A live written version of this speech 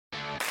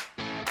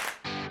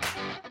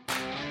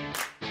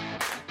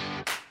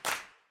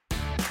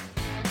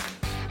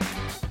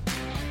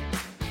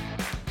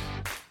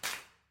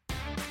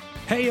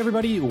Hey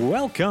everybody,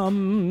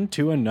 welcome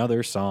to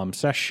another Psalm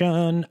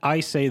session.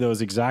 I say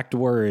those exact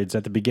words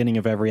at the beginning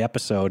of every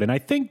episode, and I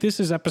think this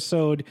is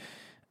episode,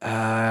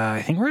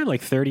 I think we're at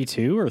like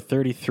 32 or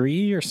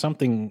 33 or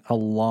something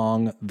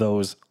along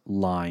those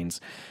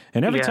lines.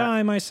 And every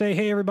time I say,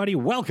 hey everybody,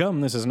 welcome,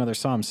 this is another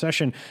Psalm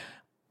session,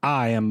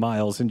 I am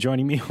Miles, and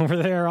joining me over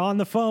there on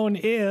the phone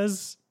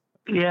is...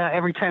 Yeah,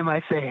 every time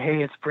I say,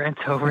 hey, it's Brent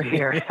over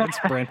here. It's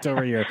Brent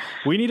over here.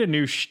 We need a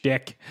new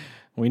shtick.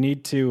 We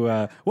need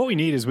to, what we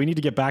need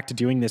to get back to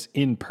doing this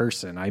in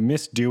person. I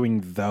miss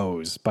doing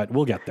those, but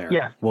we'll get there.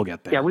 Yeah. We'll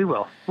get there. Yeah, we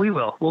will.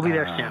 We'll be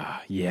there soon.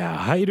 Yeah.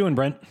 How you doing,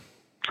 Brent?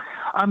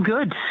 I'm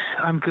good.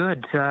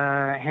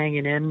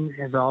 Hanging in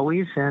as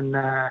always, and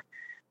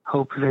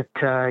hope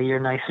that you're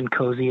nice and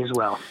cozy as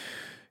well.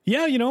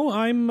 Yeah, you know,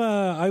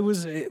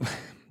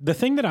 the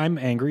thing that I'm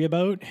angry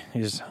about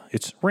is,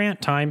 it's rant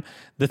time.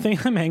 The thing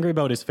I'm angry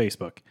about is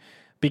Facebook.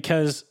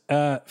 Because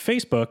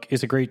Facebook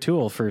is a great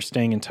tool for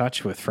staying in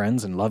touch with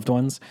friends and loved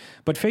ones,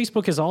 but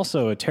Facebook is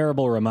also a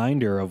terrible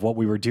reminder of what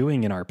we were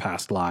doing in our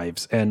past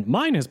lives. And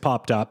mine has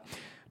popped up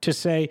to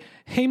say,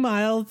 hey,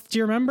 Miles, do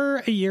you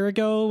remember a year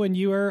ago when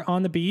you were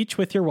on the beach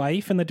with your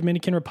wife in the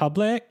Dominican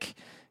Republic?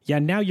 Yeah,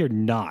 now you're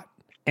not.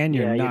 And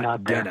you're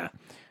not gonna.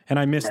 And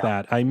I miss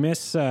that. I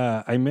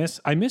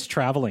miss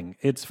traveling.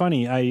 It's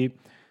funny. I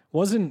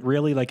wasn't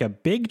really like a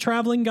big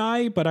traveling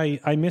guy, but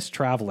I miss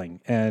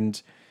traveling.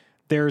 And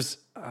there's,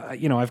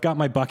 I've got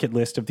my bucket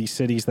list of these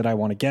cities that I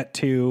want to get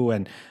to,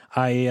 and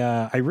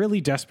I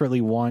really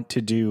desperately want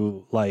to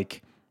do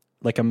like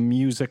a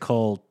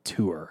musical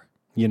tour,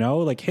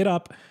 like hit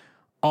up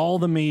all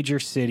the major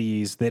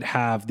cities that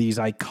have these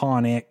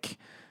iconic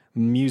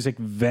music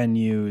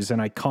venues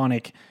and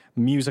iconic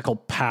musical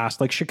past,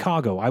 like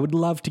Chicago. I would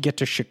love to get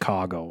to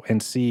Chicago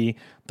and see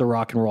the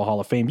Rock and Roll Hall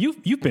of Fame.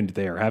 You've been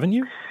there, haven't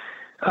you?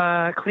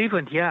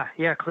 Cleveland,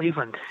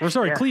 Cleveland. Or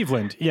sorry,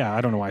 Cleveland. Yeah, I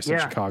don't know why I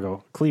said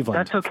Chicago. Cleveland.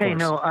 That's okay.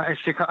 No, I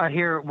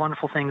hear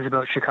wonderful things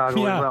about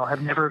Chicago as well.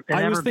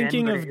 I was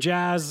thinking of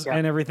jazz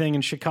and everything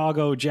in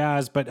Chicago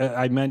jazz, but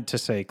I meant to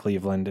say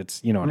Cleveland.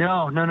 It's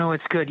No,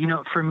 it's good.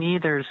 For me,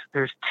 there's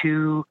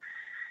two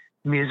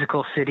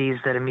musical cities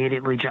that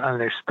immediately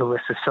the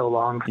list is so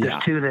long, but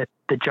there's two that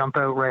jump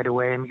out right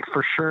away. I mean,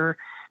 for sure.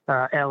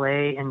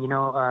 LA, and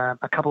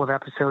a couple of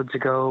episodes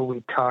ago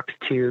we talked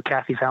to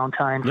Kathy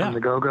Valentine from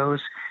the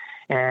Go-Go's,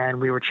 and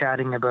we were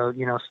chatting about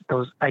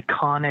those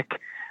iconic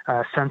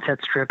Sunset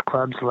Strip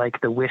clubs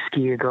like the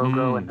Whiskey A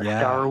Go-Go and the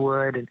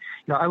Starwood, and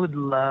I would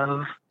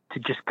love to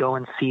just go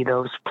and see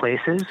those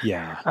places.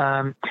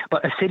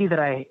 But a city that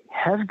I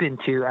have been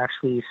to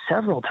actually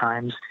several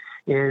times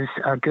is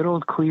good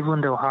old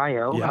Cleveland,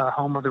 Ohio,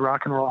 home of the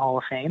Rock and Roll Hall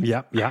of Fame.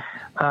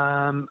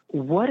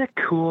 What a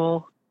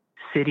cool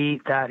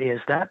city that is.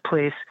 That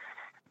place,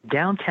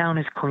 downtown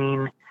is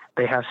clean.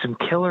 They have some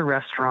killer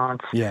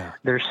restaurants.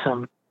 There's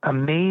some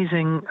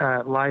amazing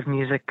live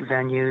music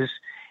venues,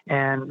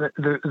 and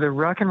the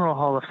Rock and Roll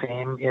Hall of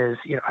Fame is,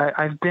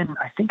 I've been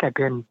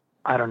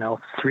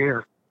 3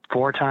 or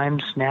 4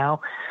 times now.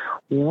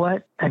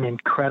 What an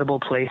incredible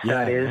place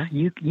that is.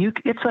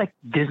 It's like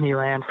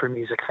Disneyland for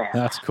music fans.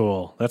 That's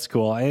cool.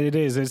 It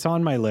is. It's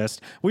on my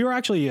list. We were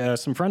actually,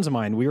 some friends of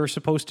mine, we were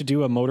supposed to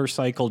do a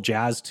motorcycle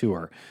jazz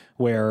tour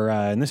where,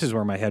 and this is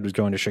where my head was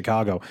going to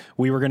Chicago.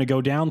 We were going to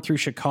go down through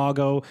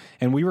Chicago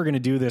and we were going to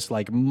do this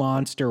like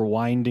monster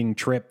winding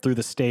trip through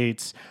the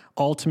States,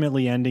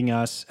 ultimately ending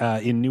us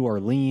in New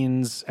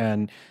Orleans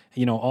and,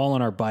 all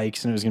on our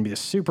bikes. And it was going to be a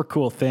super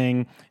cool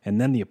thing. And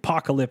then the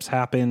apocalypse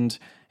happened.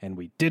 And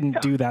we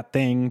didn't do that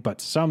thing, but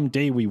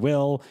someday we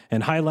will.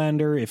 And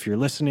Highlander, if you're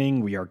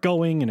listening, we are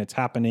going, and it's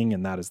happening,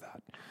 and that is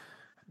that.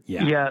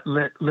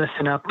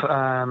 Listen up,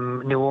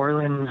 New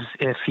Orleans,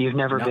 if you've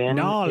never been.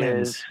 New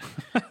Orleans.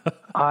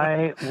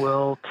 I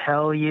will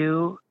tell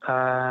you,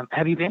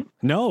 have you been?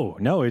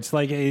 No, it's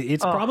like,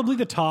 it's probably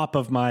the top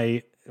of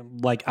my,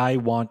 I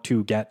want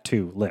to get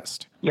to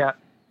list. Yeah.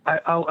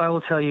 I will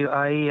tell you,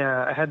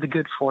 I had the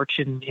good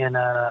fortune in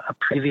a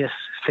previous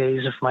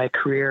phase of my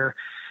career,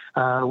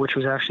 which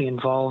was actually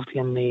involved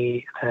in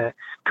the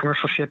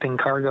commercial shipping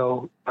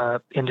cargo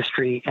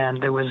industry.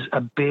 And there was a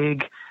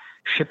big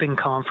shipping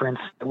conference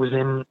that was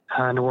in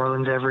New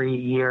Orleans every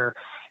year.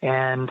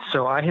 And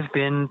so I have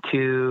been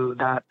to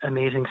that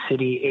amazing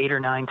city 8 or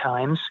 9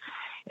 times.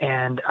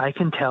 And I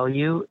can tell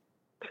you,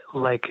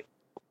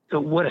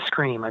 what a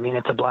scream. I mean,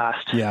 it's a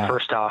blast,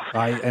 first off.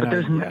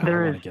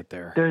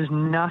 There's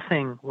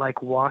nothing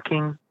like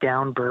walking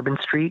down Bourbon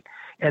Street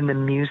and the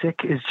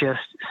music is just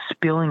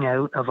spilling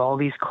out of all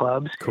these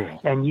clubs. Cool.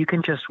 And you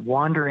can just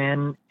wander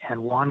in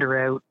and wander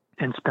out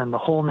and spend the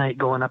whole night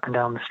going up and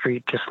down the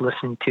street just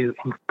listening to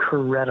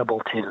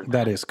incredible tunes.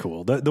 That is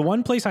cool. The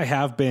one place I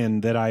have been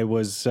that I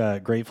was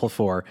grateful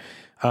for,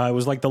 it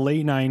was like the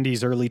late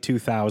 90s, early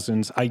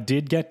 2000s. I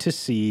did get to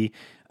see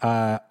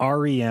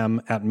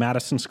REM at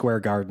Madison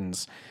Square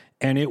Gardens.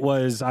 And I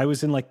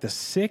was in like the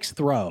 6th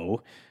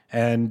row.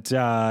 And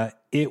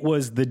it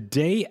was the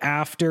day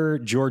after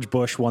George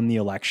Bush won the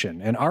election.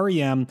 And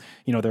REM,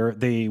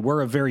 they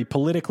were a very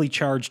politically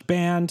charged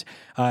band,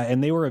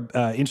 and they were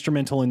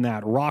instrumental in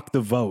that Rock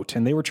the Vote.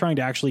 And they were trying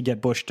to actually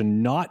get Bush to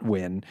not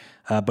win,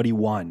 but he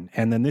won.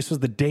 And then this was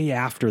the day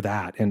after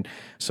that. And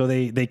so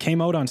they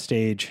came out on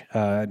stage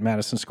at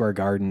Madison Square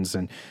Gardens,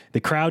 and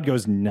the crowd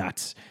goes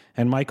nuts.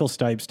 And Michael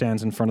Stipe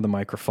stands in front of the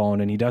microphone,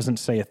 and he doesn't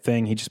say a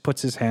thing. He just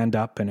puts his hand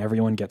up, and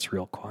everyone gets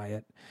real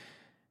quiet.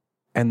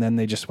 And then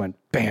they just went,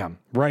 bam,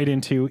 right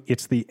into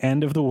It's the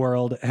End of the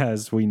World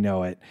as We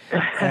Know It.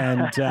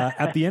 And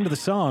at the end of the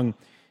song,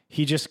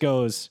 he just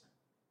goes,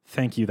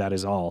 thank you, that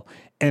is all.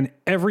 And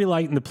every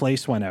light in the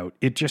place went out.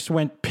 It just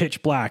went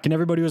pitch black. And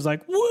everybody was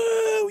like,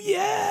 woo,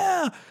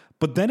 yeah.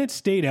 But then it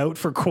stayed out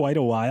for quite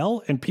a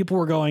while. And people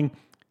were going,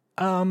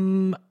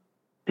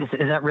 Is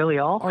that really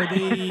all? Are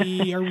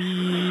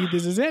we,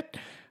 this is it?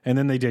 And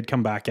then they did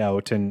come back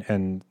out, and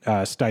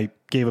Stipe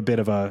gave a bit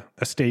of a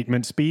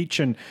statement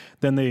speech, and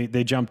then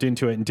they jumped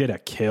into it and did a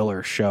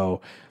killer show.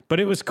 But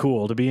it was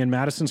cool to be in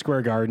Madison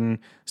Square Garden,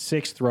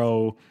 6th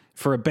row,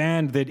 for a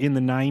band that in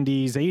the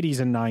 90s, 80s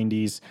and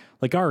 90s,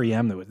 like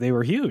REM, they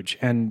were huge.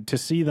 And to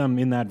see them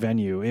in that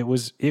venue, it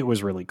was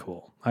really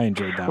cool. I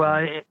enjoyed that.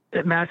 Well,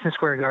 at Madison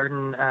Square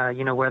Garden,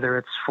 whether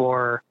it's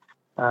for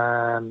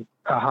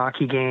a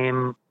hockey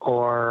game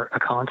or a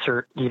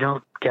concert, you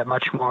don't get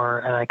much more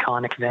an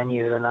iconic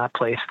venue than that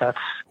place. That's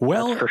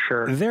for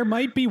sure. There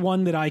might be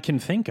one that I can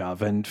think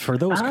of. And for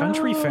those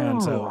country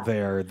fans out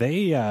there,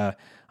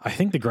 I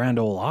think the Grand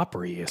Ole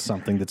Opry is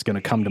something that's going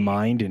to come to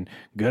mind in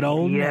good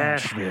old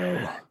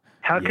Nashville.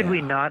 How could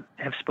we not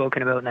have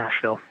spoken about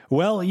Nashville?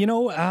 Well,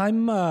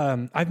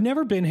 I've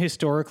never been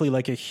historically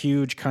like a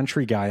huge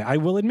country guy. I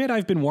will admit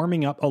I've been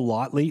warming up a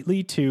lot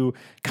lately to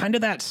kind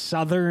of that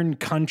southern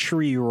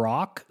country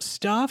rock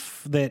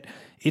stuff that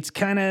it's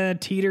kind of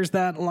teeters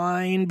that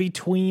line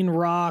between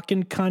rock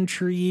and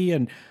country,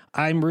 and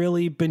I'm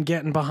really been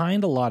getting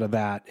behind a lot of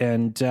that.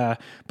 And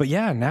but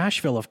yeah,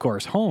 Nashville, of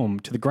course, home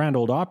to the Grand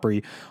Ole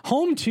Opry,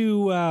 home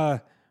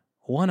to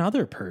one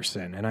other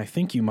person, and I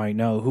think you might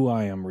know who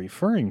I am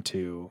referring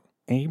to.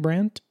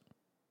 Brent?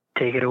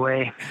 Take it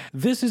away.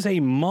 This is a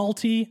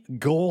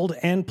multi-gold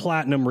and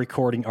platinum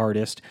recording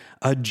artist,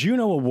 a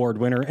Juno Award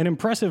winner, an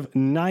impressive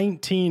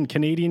 19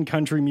 Canadian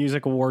Country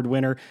Music Award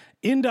winner,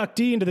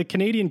 inductee into the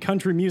Canadian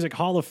Country Music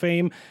Hall of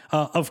Fame,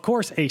 of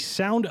course, a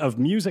Sound of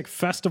Music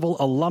Festival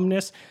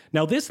alumnus.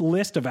 Now, this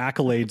list of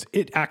accolades,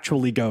 it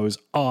actually goes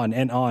on,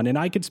 and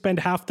I could spend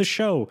half the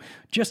show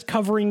just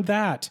covering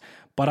that,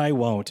 but I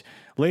won't.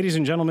 Ladies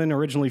and gentlemen,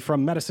 originally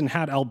from Medicine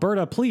Hat,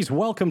 Alberta, please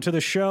welcome to the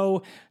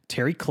show,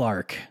 Terri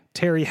Clark.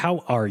 Terri,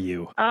 how are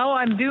you? Oh,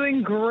 I'm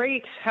doing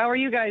great. How are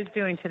you guys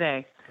doing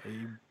today?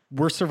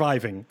 We're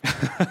surviving.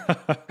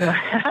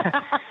 That's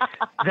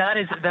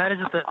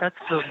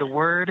the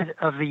word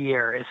of the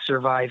year is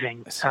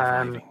surviving.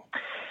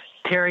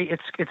 Terri,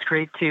 it's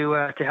great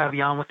to have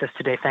you on with us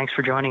today. Thanks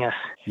for joining us.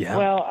 Yeah.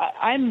 Well,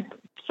 I'm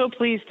so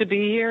pleased to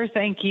be here.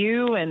 Thank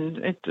you. And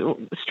it's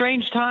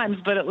strange times,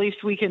 but at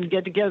least we can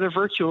get together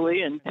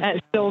virtually and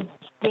still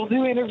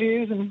do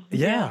interviews. And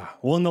yeah.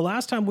 Well, and the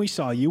last time we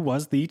saw you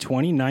was the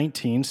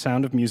 2019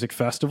 Sound of Music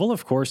Festival.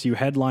 Of course, you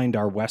headlined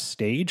our West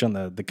stage on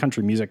the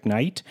Country Music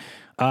Night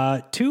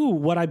to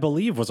what I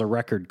believe was a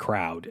record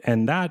crowd.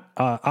 And that,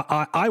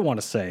 I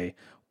want to say,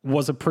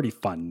 was a pretty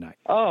fun night.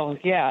 Oh,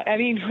 yeah. I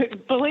mean,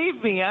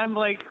 believe me, I'm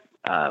like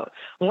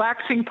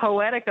waxing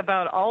poetic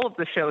about all of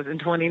the shows in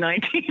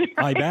 2019.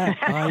 I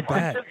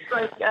bet.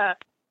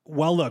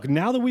 Well, look,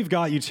 now that we've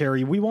got you,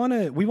 Terri, we want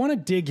to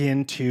dig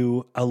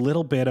into a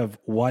little bit of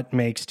what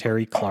makes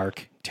Terri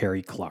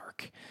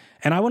Clark.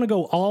 And I want to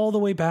go all the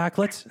way back.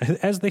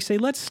 As they say,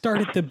 let's start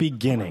at the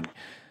beginning.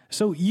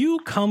 So you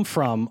come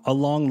from a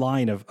long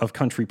line of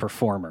country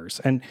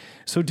performers. And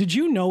so did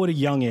you know at a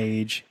young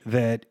age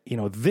that,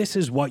 this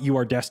is what you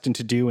are destined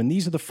to do and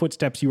these are the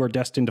footsteps you are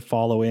destined to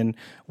follow in?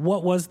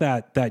 What was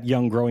that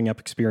young growing up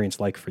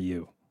experience like for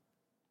you?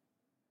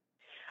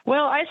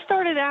 Well, I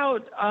started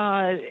out,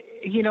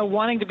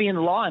 wanting to be in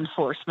law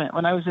enforcement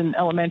when I was in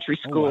elementary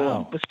school. Oh,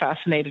 wow. I was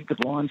fascinated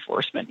with law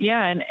enforcement.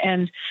 Yeah,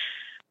 and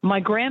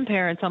my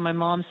grandparents on my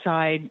mom's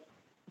side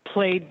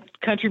played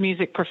country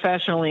music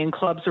professionally in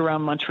clubs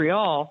around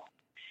Montreal.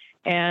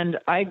 And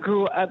I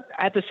grew up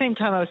at the same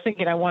time I was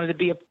thinking I wanted to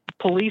be a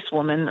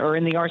policewoman or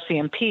in the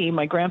RCMP.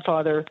 My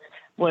grandfather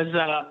was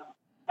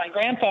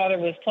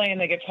playing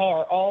the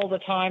guitar all the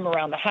time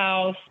around the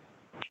house.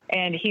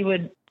 And he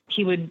would,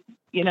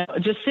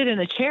 just sit in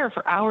a chair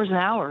for hours and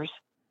hours.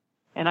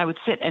 And I would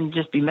sit and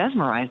just be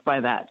mesmerized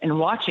by that and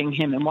watching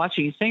him and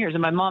watching his fingers.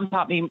 And my mom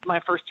taught me my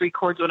first 3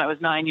 chords when I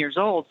was 9 years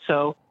old.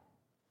 So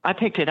I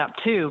picked it up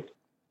too.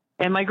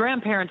 And my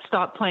grandparents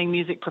stopped playing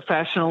music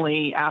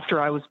professionally after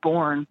I was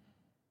born.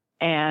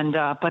 And,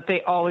 but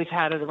they always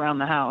had it around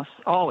the house,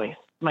 always.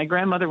 My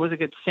grandmother was a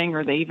good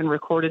singer. They even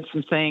recorded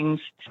some things.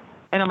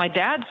 And on my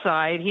dad's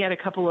side, he had a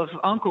couple of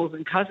uncles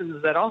and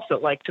cousins that also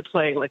liked to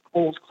play like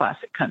old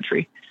classic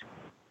country.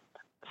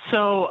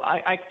 So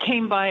I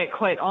came by it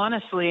quite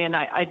honestly, and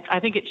I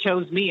think it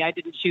chose me. I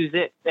didn't choose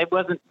it. It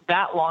wasn't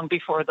that long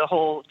before the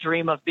whole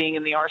dream of being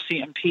in the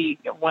RCMP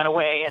went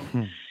away,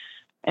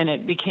 and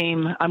it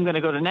became, I'm going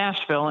to go to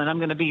Nashville and I'm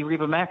going to be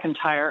Reba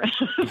McEntire.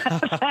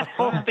 That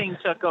whole thing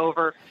took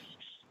over.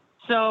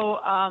 So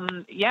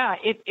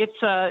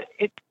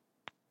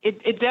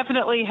it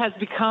definitely has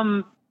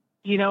become,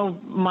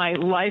 my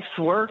life's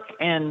work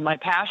and my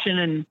passion,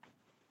 and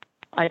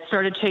I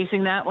started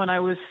chasing that when I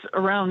was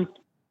around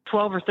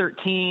 12 or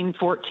 13,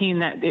 14,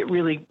 that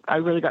I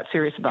really got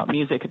serious about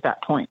music at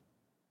that point.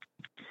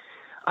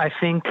 I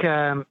think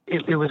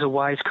it was a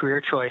wise career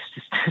choice,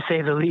 to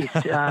say the least.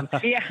 Yeah.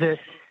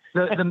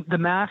 The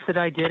math that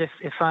I did,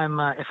 if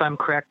I'm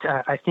correct,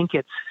 I think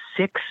it's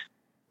 6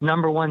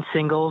 number one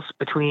singles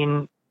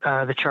between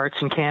the charts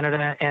in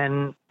Canada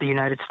and the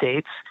United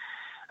States.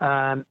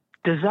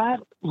 Does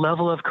that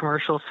level of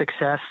commercial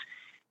success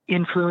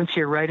influence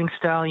your writing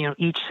style?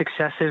 Each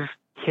successive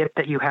hit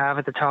that you have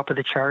at the top of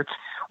the charts,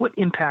 what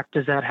impact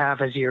does that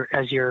have as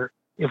you're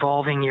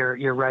evolving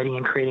your writing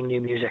and creating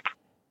new music?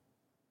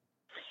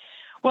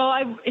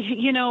 Well,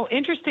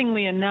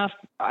 interestingly enough,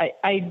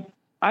 I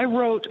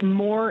wrote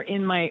more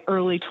in my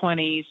early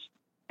 20s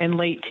and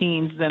late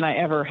teens than I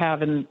ever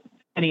have in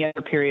any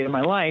other period of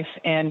my life.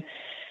 And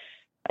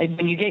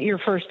when you get your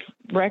first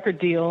record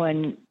deal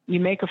and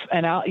you make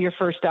your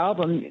first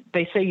album,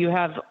 they say you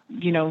have,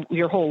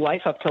 your whole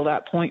life up till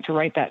that point to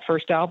write that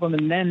first album.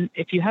 And then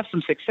if you have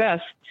some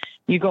success,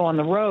 you go on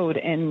the road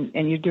and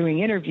you're doing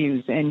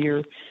interviews and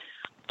you're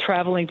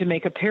traveling to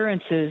make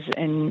appearances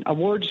and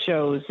award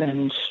shows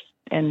and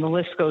the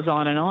list goes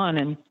on.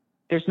 And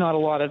there's not a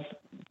lot of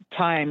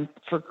time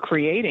for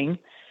creating.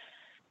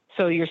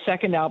 So your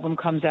second album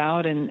comes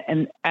out, and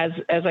as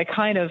I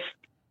kind of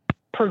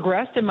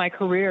progressed in my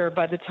career,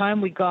 by the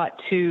time we got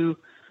to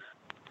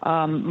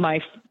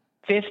my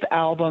 5th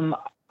album,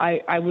 I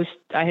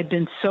had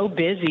been so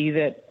busy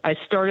that I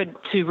started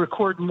to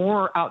record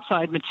more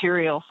outside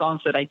material,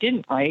 songs that I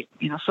didn't write,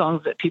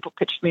 songs that people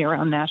pitched me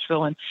around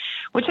Nashville, and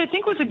which I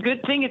think was a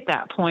good thing at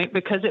that point,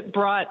 because it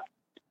brought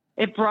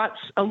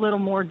a little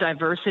more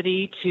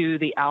diversity to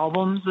the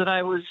albums that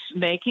I was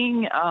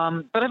making.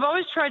 But I've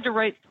always tried to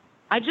write,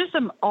 I just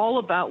am all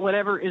about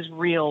whatever is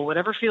real,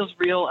 whatever feels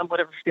real and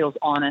whatever feels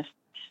honest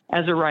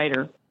as a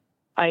writer.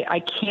 I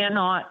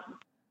cannot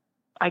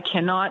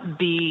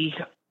be,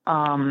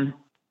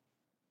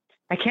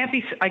 I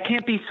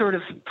can't be sort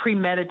of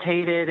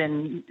premeditated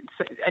and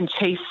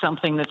chase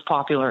something that's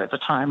popular at the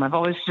time. I've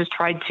always just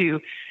tried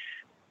to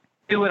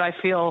do what I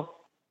feel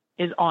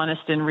is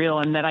honest and real,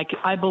 and that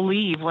I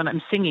believe when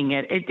I'm singing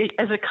it.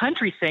 As a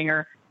country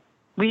singer,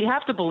 we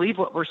have to believe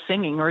what we're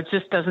singing, or it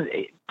just doesn't.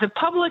 The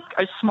public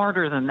is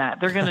smarter than that.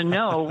 They're going to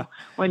know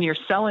when you're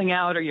selling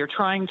out, or you're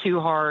trying too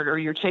hard, or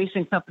you're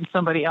chasing something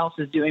somebody else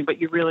is doing, but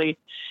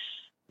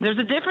there's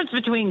a difference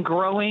between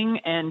growing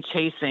and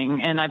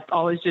chasing. And I've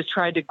always just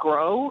tried to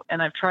grow,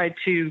 and I've tried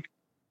to,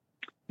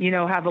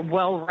 have a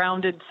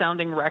well-rounded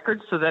sounding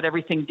record so that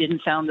everything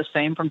didn't sound the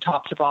same from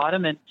top to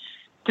bottom. And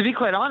to be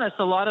quite honest,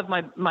 a lot of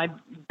my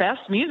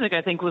best music,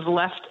 I think, was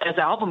left as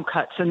album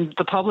cuts, and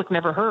the public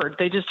never heard.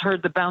 They just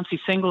heard the bouncy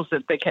singles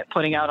that they kept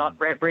putting out on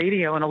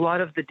radio, and a lot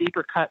of the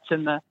deeper cuts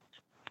and the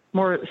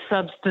more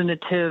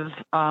substantive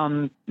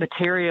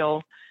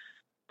material,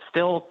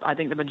 still, I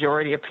think the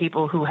majority of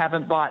people who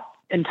haven't bought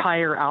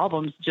entire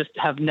albums just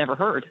have never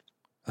heard.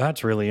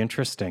 That's really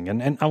interesting.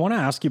 And I want to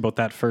ask you about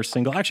that first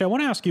single. Actually, I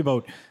want to ask you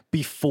about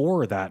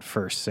before that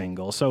first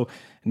single. So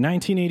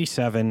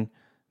 1987,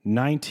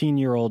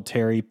 19-year-old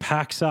Terry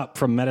packs up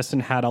from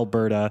Medicine Hat,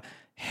 Alberta,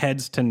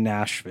 heads to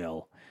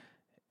Nashville.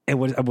 It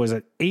was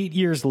 8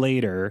 years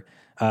later,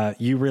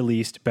 you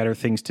released Better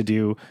Things to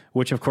Do,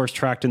 which of course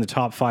tracked in the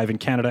top 5 in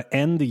Canada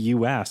and the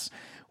US.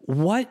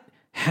 What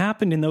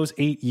happened in those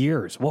 8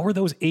 years? What were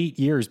those 8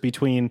 years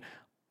between,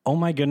 oh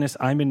my goodness,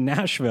 I'm in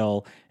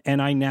Nashville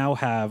and I now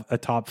have a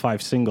top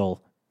 5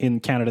 single in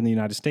Canada and the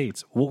United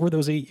States? What were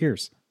those 8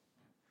 years?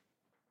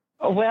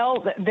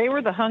 Well, they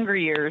were the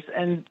hungry years,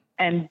 and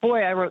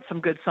boy, I wrote some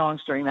good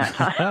songs during that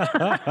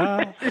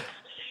time.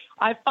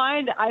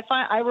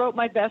 I wrote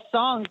my best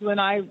songs when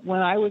I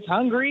was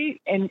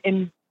hungry,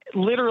 and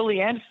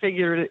literally and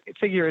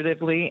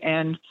figuratively,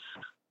 and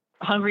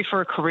hungry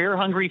for a career,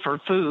 hungry for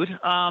food.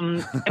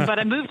 But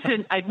I moved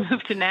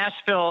to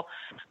Nashville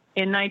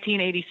in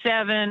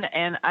 1987,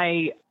 and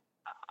I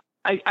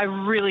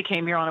really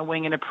came here on a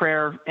wing and a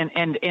prayer,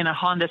 and in a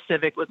Honda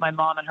Civic with my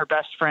mom and her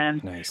best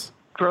friend. Nice.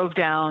 Drove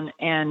down,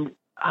 and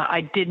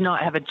I did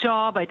not have a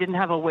job. I didn't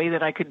have a way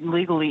that I could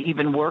legally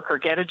even work or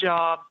get a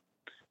job.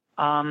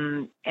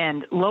 And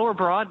Lower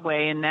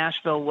Broadway in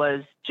Nashville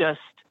was just,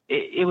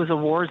 it was a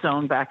war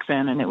zone back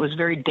then, and it was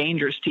very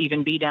dangerous to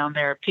even be down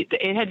there.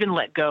 It had been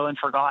let go and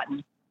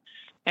forgotten.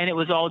 And it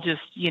was all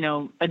just,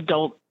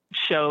 adult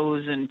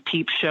shows and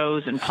peep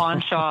shows and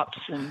pawn shops.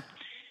 And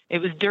it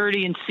was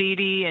dirty and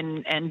seedy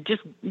and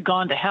just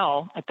gone to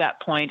hell at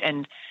that point.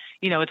 And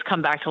it's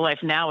come back to life.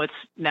 Now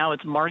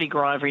it's Mardi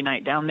Gras every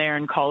night down there,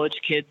 and college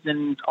kids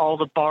and all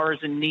the bars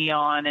and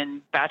neon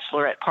and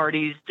bachelorette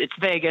parties. It's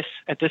Vegas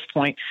at this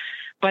point,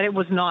 but it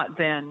was not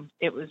then.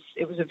 It was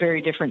a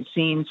very different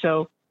scene.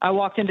 So I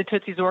walked into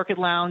Tootsie's Orchid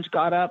Lounge,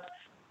 got up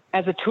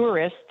as a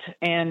tourist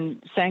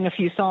and sang a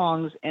few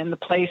songs, and the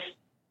place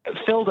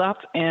filled up,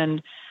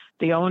 and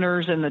the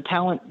owners and the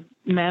talent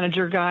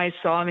manager guys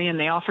saw me, and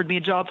they offered me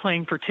a job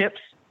playing for tips,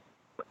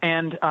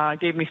 and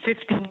gave me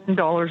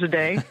 $15 a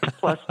day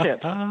plus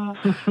tips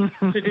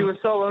to do a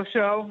solo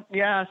show.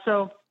 Yeah.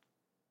 So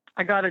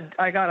I got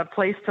a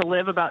place to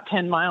live about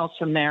 10 miles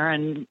from there,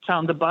 and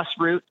found the bus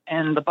route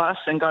and the bus,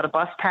 and got a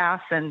bus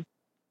pass. And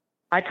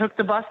I took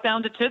the bus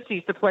down to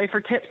Tootsie's to play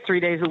for tips 3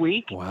 days a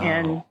week. Wow.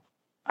 And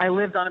I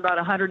lived on about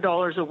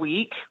 $100 a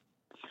week,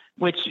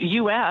 which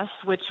US,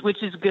 which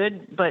is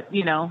good. But,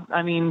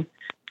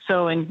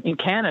 so in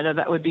Canada,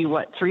 that would be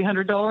what,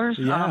 $300?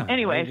 Yeah.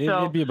 Anyway,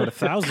 it'd be about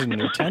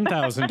 $1,000 or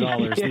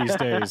 $10,000 these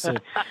days.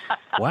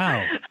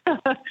 Wow.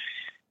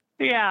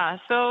 Yeah.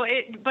 So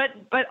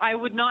but I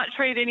would not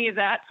trade any of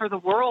that for the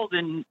world.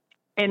 And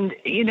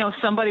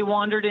somebody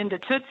wandered into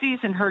Tootsie's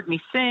and heard me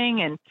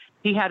sing, and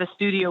he had a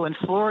studio in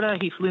Florida.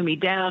 He flew me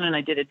down, and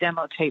I did a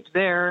demo tape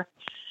there.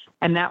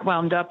 And that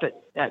wound up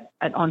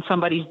on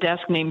somebody's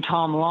desk named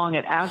Tom Long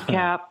at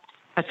ASCAP.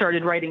 I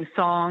started writing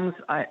songs.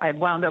 I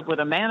wound up with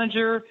a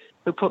manager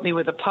who put me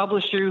with a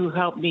publisher who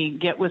helped me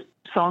get with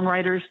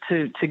songwriters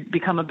to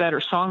become a better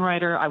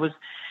songwriter.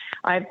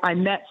 I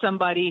met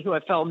somebody who I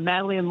fell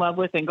madly in love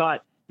with and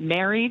got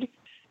married.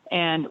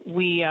 And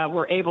we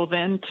were able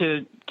then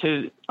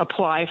to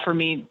apply for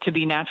me to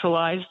be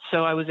naturalized.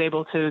 So I was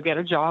able to get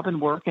a job and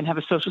work and have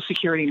a Social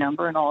Security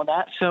number and all of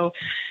that. So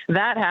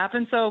that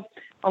happened. So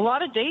a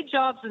lot of day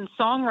jobs and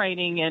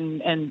songwriting,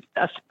 and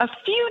a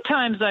few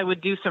times I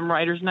would do some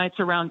writers' nights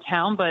around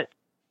town, but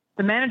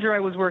the manager I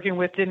was working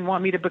with didn't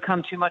want me to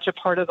become too much a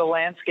part of the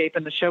landscape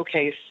in the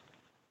showcase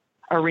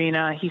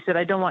arena. He said,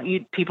 I don't want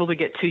people to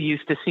get too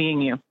used to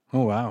seeing you.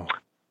 Oh, wow.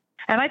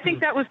 And I think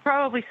that was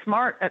probably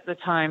smart at the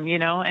time,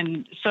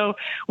 and so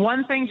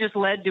one thing just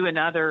led to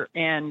another.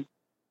 And,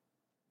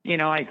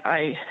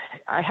 I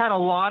had a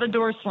lot of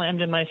doors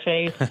slammed in my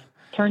face,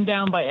 turned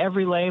down by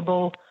every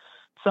label,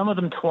 some of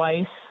them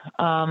twice.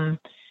 And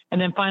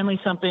then finally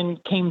something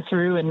came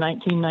through in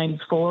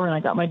 1994, and I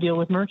got my deal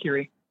with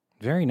Mercury.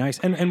 Very nice.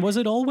 And was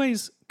it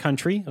always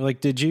country?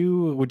 Like, did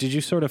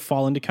you sort of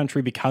fall into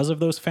country because of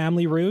those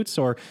family roots,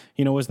 or,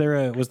 was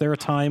there a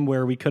time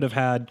where we could have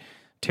had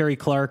Terry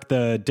Clark,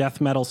 the death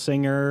metal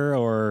singer,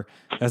 or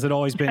has it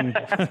always been?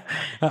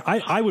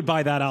 I would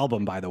buy that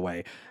album, by the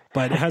way.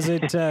 But has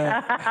it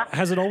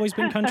always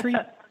been country?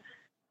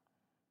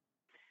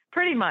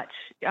 Pretty much.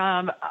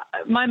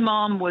 My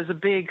mom was a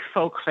big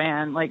folk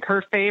fan. Like,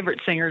 her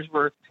favorite singers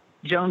were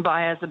Joan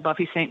Baez and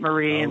Buffy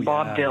Sainte-Marie and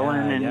Bob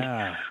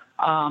Dylan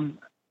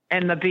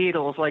and the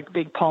Beatles, like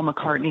big Paul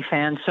McCartney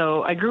fan.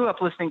 So I grew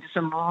up listening to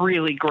some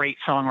really great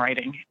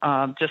songwriting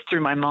just through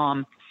my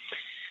mom.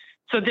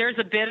 So there's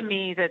a bit of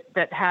me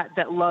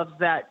that loves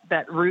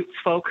that roots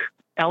folk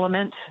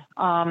element.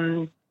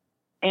 But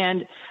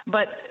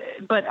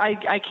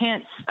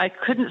I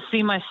couldn't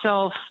see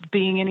myself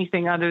being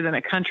anything other than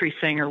a country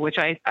singer, which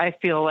I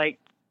feel like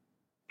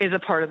is a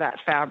part of that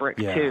fabric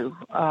too.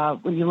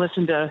 When you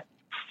listen to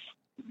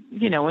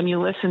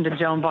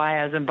Joan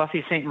Baez and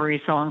Buffy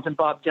Sainte-Marie songs and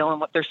Bob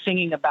Dylan, what they're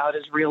singing about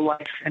is real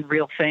life and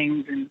real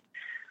things, and,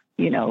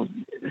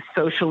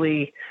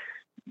 socially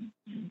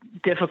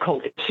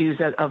difficult issues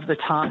of the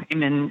time.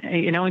 And,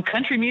 in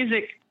country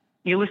music,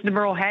 you listen to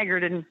Merle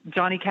Haggard and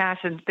Johnny Cash,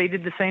 and they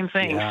did the same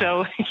thing. Yeah.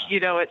 So,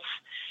 it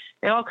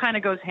all kind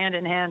of goes hand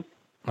in hand.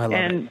 I love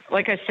it.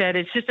 Like I said,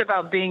 it's just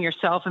about being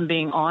yourself and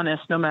being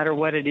honest, no matter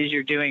what it is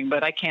you're doing.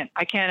 But I can't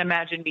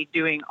imagine me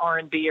doing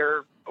R&B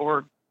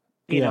or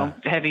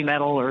heavy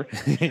metal, or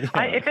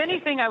if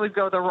anything, I would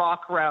go the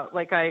rock route.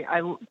 Like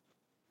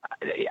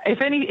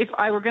if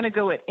I were going to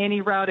go at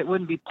any route, it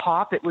wouldn't be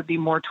pop. It would be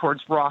more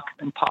towards rock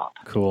than pop.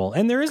 Cool.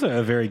 And there is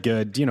a very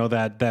good,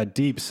 that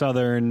deep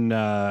Southern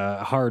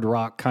hard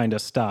rock kind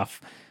of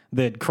stuff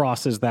that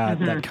crosses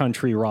that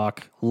country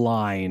rock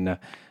line.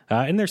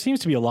 And there seems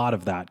to be a lot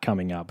of that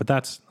coming up, but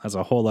that's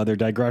a whole other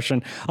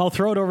digression. I'll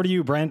throw it over to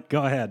you, Brent.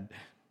 Go ahead.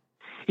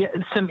 Yeah,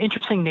 some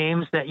interesting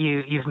names that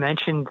you've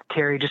mentioned,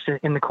 Terry, just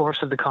in the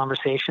course of the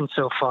conversation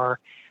so far.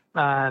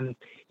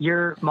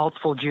 Your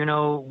multiple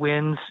Juno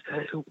wins,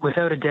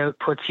 without a doubt,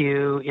 puts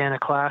you in a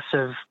class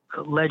of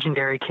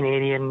legendary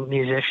Canadian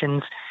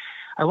musicians.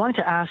 I wanted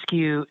to ask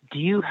you, do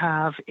you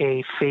have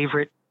a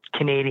favorite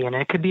Canadian?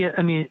 It could be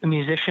a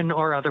musician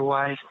or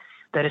otherwise,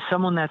 that is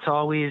someone that's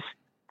always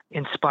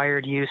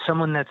inspired you,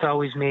 someone that's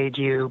always made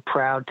you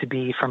proud to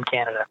be from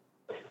Canada.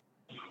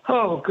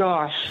 Oh,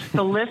 gosh.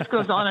 The list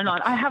goes on and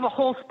on. I have a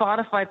whole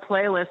Spotify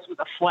playlist with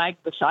a flag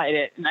beside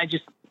it. And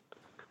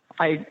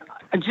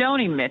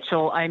Joni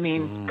Mitchell,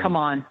 come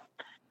on.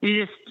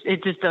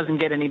 It just doesn't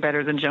get any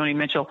better than Joni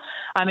Mitchell.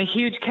 I'm a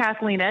huge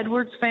Kathleen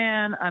Edwards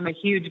fan. I'm a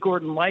huge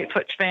Gordon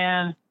Lightfoot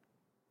fan.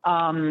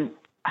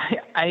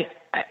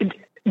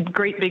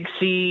 Great Big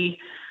Sea.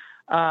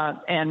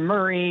 Anne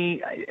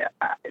Murray.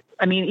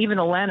 I mean, even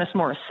Alanis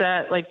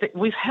Morissette. Like,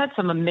 we've had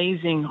some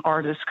amazing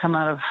artists come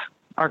out of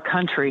our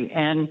country,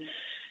 and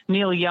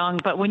Neil Young.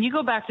 But when you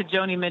go back to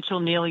Joni Mitchell,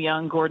 Neil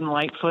Young, Gordon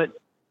Lightfoot,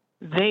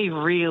 they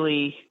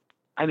really,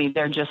 I mean,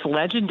 they're just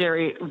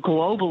legendary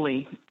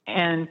globally.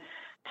 And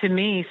to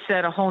me,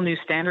 set a whole new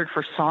standard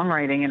for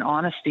songwriting and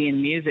honesty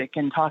in music,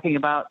 and talking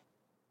about,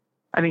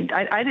 I mean,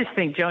 I just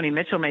think Joni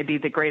Mitchell may be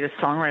the greatest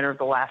songwriter of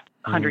the last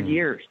 100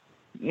 years,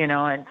 you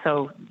know? And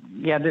so,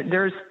 yeah,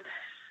 there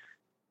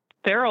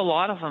are a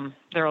lot of them.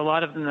 There are a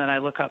lot of them that I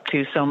look up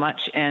to so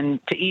much. And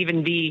to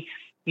even be,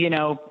 you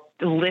know,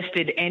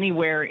 listed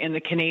anywhere in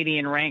the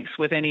Canadian ranks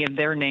with any of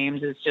their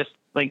names is just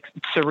like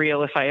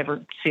surreal. If I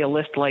ever see a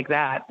list like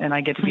that and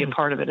I get to be a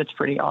part of it, it's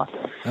pretty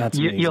awesome. That's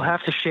You'll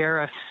have to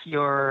share us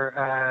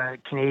your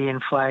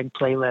Canadian flag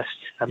playlist.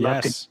 I'd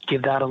love to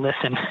give that a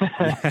listen.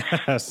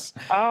 Yes.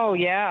 Oh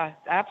yeah,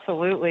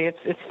 absolutely.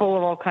 It's full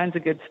of all kinds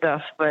of good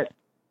stuff. But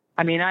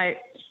I mean,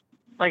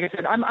 like I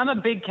said, I'm a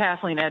big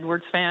Kathleen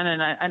Edwards fan,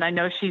 and I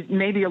know she's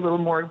maybe a little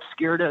more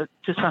obscure to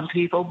some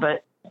people,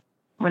 but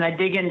when I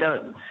dig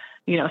into,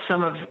 you know,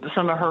 some of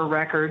her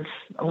records,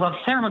 I love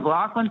Sarah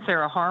McLachlan,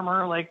 Sarah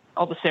Harmer, like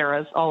all the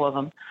Sarahs, all of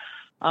them.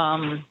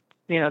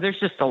 You know, there's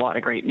just a lot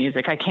of great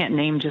music. I can't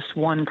name just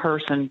one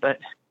person, but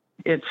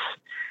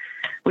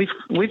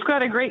we've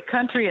got a great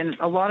country, and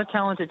a lot of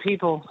talented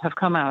people have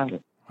come out of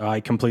it. I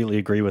completely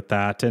agree with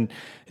that. And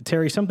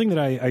Terry, something that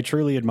I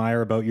truly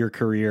admire about your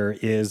career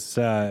is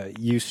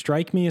you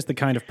strike me as the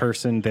kind of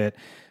person that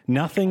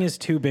nothing is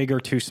too big or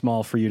too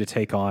small for you to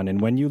take on.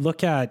 And when you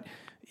look at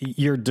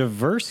your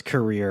diverse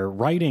career,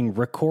 writing,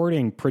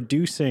 recording,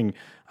 producing,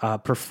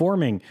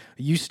 performing,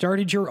 you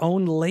started your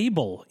own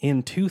label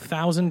in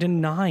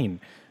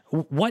 2009.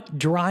 What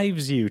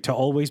drives you to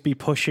always be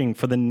pushing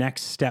for the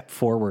next step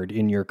forward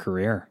in your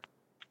career?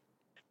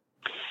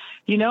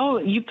 You know,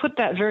 you put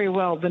that very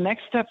well. The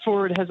next step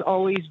forward has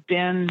always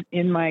been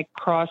in my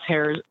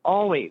crosshairs,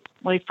 always.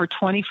 Like for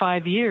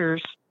 25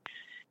 years,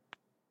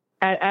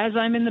 as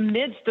I'm in the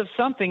midst of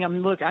something,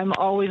 I'm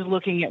always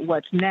looking at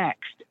what's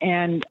next.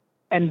 And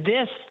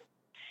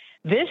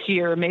this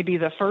year may be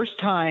the first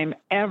time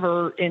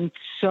ever in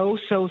so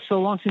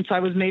long, since I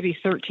was maybe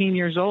 13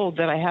 years old,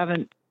 that I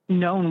haven't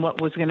known what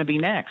was going to be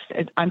next.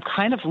 I'm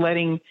kind of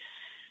letting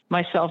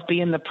myself be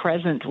in the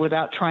present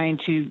without trying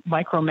to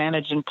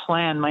micromanage and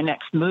plan my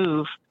next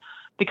move,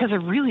 because I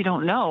really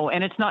don't know.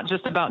 And it's not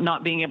just about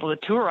not being able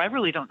to tour. I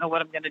really don't know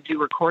what I'm going to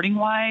do recording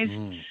wise.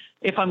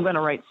 If I'm going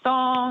to write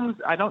songs,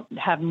 I don't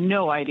have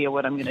no idea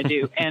what I'm going to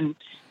do. And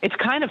it's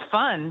kind of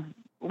fun,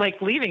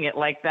 like leaving it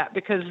like that,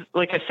 because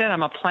like I said,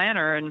 I'm a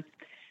planner,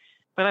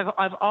 but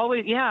I've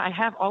always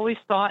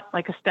thought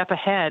like a step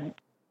ahead.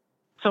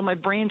 So my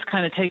brain's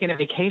kind of taking a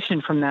vacation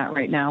from that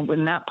right now,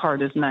 when that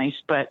part is nice,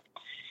 but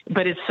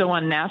it's so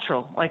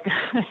unnatural. Like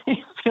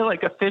I feel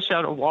like a fish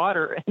out of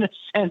water in a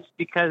sense,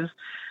 because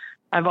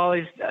I've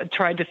always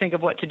tried to think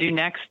of what to do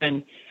next.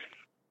 And,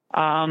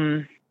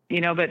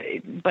 you know,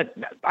 but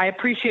I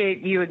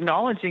appreciate you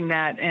acknowledging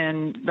that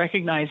and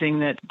recognizing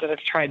that I've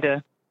tried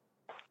to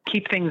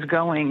keep things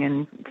going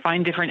and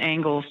find different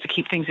angles to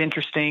keep things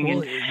interesting.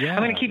 Well, and I'm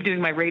going to keep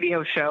doing my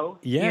radio show,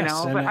 you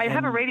know, but I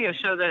have a radio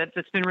show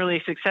that's been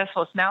really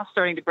successful. It's now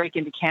starting to break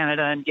into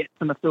Canada and get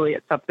some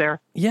affiliates up there.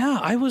 Yeah.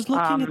 I was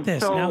looking at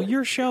this. Now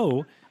your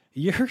show,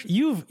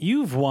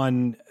 you've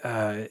won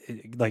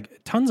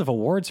like tons of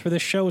awards for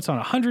this show. It's on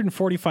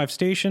 145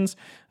 stations.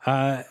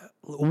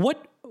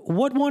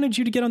 What wanted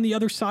you to get on the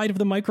other side of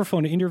the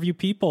microphone to interview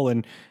people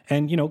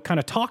and you know, kind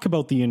of talk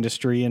about the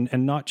industry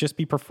and not just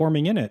be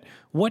performing in it?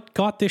 What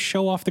got this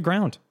show off the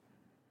ground?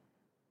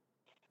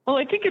 Well,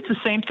 I think it's the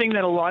same thing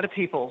that a lot of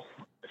people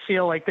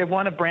feel like they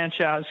want to branch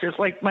out. It's just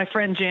like my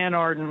friend Jan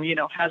Arden, you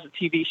know, has a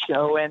TV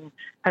show and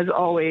has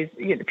always,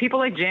 you know, people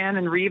like Jan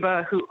and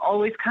Reba who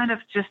always kind of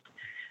just,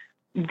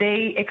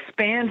 they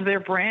expand their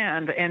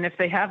brand. And if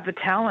they have the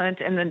talent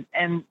and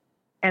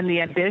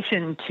the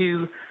ambition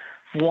to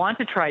want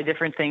to try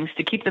different things,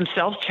 to keep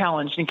themselves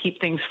challenged and keep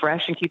things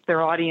fresh and keep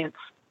their audience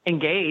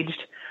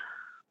engaged.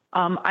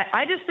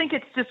 I just think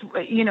it's just,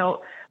 you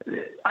know,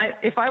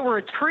 if I were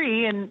a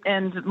tree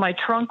and my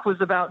trunk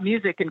was about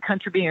music and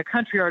country, being a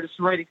country artist,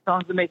 writing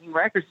songs and making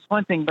records is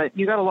one thing, but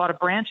you got a lot of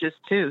branches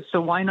too. So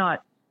why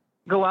not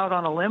go out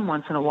on a limb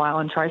once in a while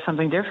and try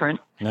something different?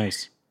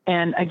 Nice.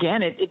 And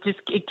again, it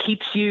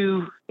keeps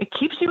you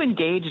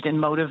engaged and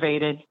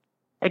motivated.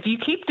 If you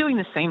keep doing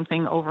the same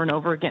thing over and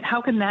over again,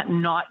 how can that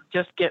not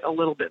just get a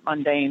little bit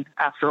mundane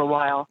after a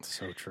while?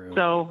 So true.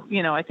 So,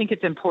 you know, I think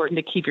it's important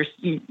to keep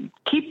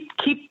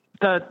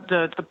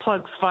the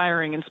plugs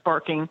firing and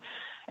sparking.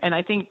 And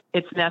I think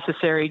it's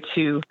necessary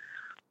to,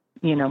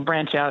 you know,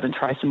 branch out and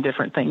try some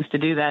different things to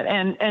do that.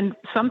 And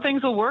some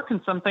things will work and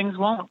some things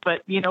won't,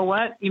 but you know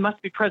what? You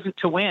must be present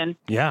to win.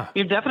 Yeah.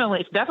 It's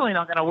definitely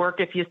not going to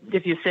work if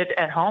you sit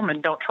at home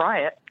and don't try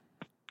it.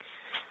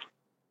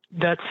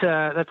 That's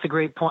a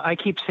great point. I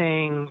keep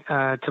saying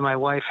to my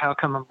wife, "How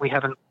come we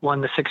haven't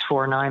won the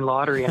 649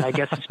 lottery?" And I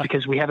guess it's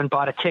because we haven't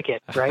bought a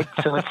ticket, right?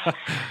 So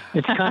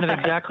it's kind of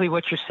exactly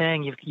what you're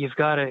saying. You've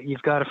got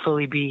to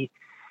fully be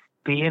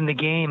in the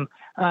game.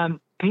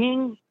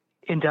 Being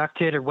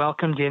inducted or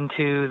welcomed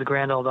into the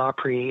Grand Ole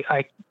Opry,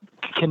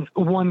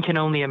 one can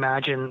only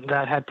imagine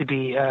that had to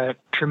be a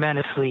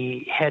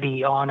tremendously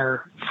heady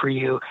honor for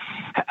you.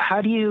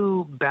 How do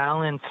you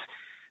balance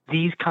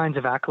these kinds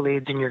of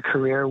accolades in your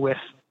career with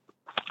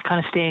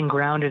kind of staying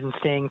grounded and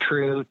staying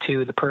true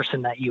to the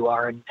person that you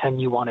are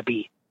and you want to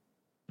be?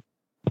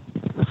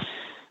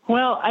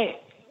 Well, I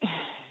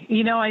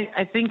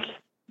think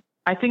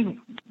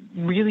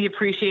really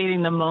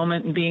appreciating the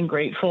moment and being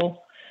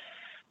grateful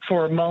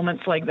for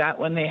moments like that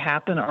when they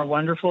happen are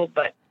wonderful.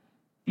 But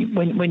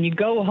when you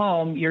go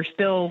home, you're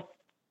still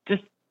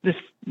just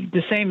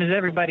the same as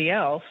everybody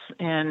else.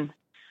 And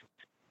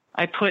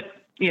I put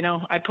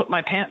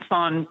my pants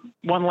on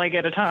one leg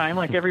at a time,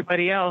 like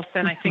everybody else.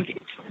 And I think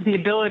it's the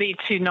ability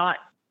to not,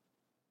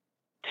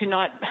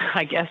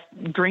 I guess,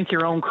 drink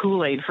your own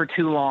Kool-Aid for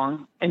too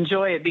long.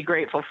 Enjoy it, be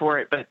grateful for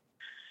it, but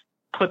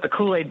put the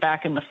Kool-Aid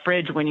back in the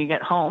fridge when you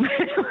get home.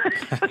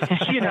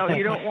 You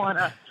don't want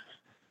to.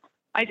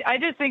 I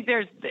just think there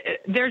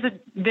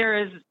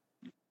is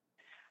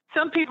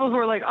some people who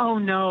are like, oh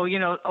no,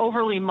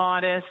 overly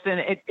modest, and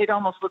it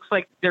almost looks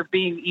like they're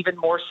being even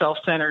more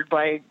self-centered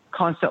by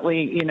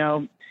constantly,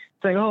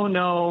 saying, oh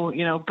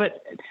no,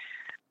 but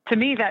to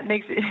me that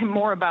makes it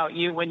more about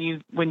you when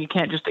you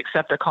can't just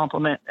accept a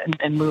compliment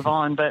and move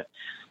on. But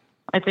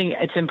I think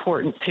it's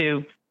important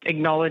to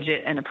acknowledge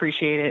it and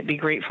appreciate it, be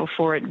grateful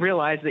for it,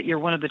 realize that you're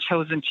one of the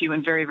chosen few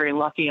and very, very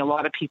lucky. A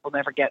lot of people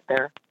never get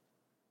there.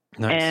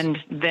 Nice. And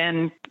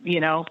then,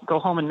 go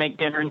home and make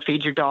dinner and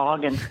feed your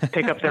dog and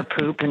pick up their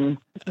poop and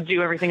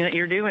do everything that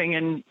you're doing.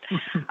 And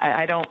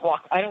I don't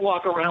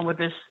walk around with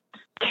this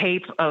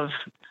cape of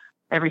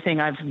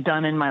everything I've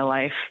done in my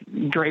life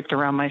draped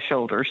around my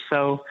shoulders.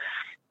 So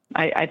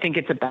I think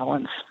it's a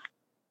balance.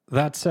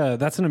 That's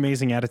an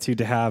amazing attitude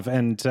to have.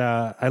 And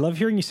I love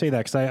hearing you say that,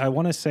 because I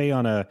want to say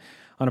on a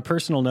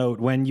personal note,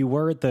 when you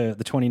were at the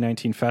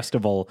 2019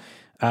 festival,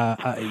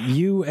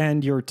 you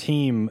and your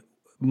team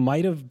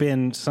might have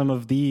been some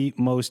of the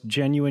most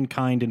genuine,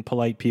 kind, and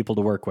polite people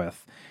to work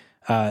with.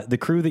 The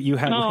crew that you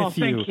had with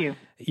you,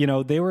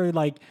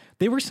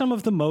 they were some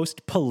of the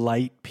most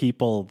polite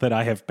people that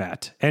I have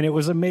met. And it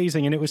was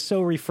amazing. And it was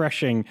so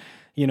refreshing,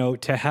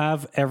 to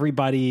have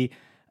everybody.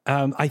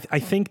 I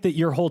think that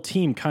your whole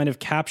team kind of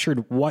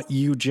captured what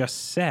you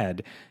just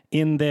said,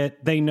 in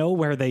that they know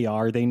where they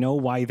are, they know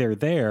why they're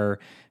there,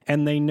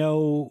 and they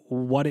know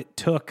what it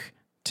took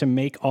to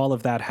make all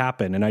of that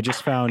happen. And I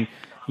just found,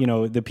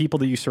 the people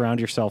that you surround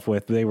yourself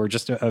with, they were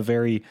just a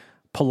very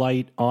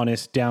polite,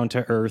 honest,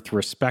 down-to-earth,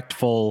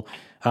 respectful,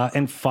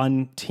 and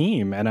fun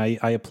team. And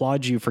I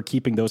applaud you for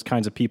keeping those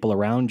kinds of people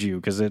around you,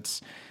 because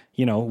it's,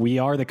 we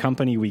are the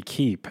company we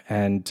keep.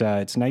 And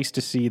it's nice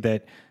to see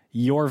that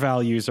your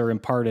values are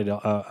imparted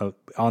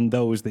on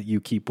those that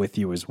you keep with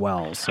you as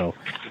well. So,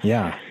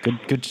 yeah, good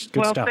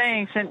well, stuff. Well,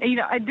 thanks. And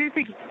I do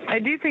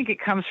think it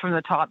comes from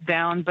the top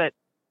down, but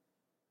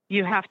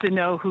you have to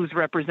know who's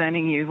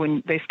representing you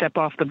when they step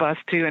off the bus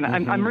too. And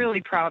I'm really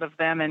proud of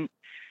them. And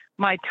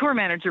my tour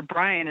manager,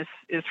 Brian,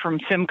 is from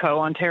Simcoe,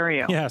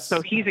 Ontario. Yes.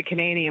 So he's a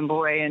Canadian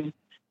boy, and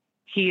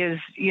he is,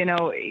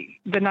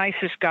 the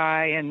nicest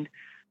guy, and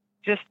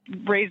just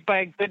raised by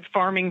a good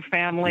farming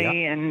family.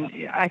 Yeah.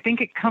 And I think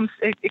it comes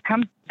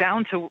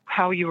down to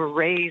how you were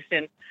raised.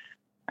 And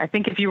I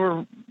think if you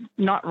were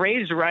not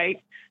raised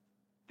right,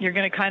 you're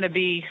going to kind of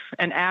be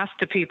an ass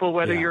to people,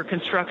 whether you're a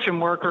construction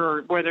worker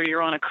or whether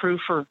you're on a crew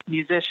for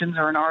musicians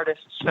or an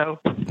artist.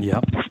 So,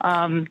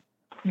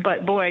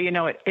 but boy,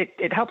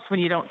 it helps when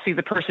you don't see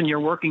the person you're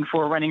working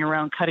for running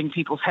around cutting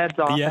people's heads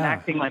off and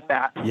acting like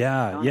that.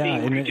 Yeah.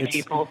 And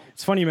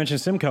it's funny you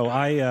mentioned Simcoe.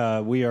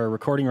 We are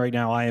recording right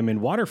now. I am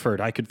in Waterford.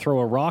 I could throw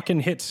a rock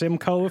and hit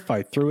Simcoe if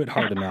I threw it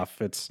hard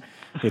enough. It's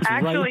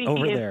actually right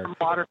over he is there. From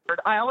Waterford.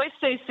 I always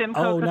say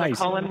Simcoe because I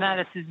call him that.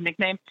 It's his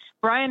nickname.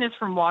 Brian is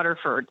from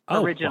Waterford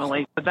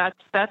originally, but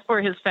that's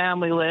where his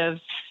family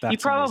lives. You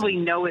probably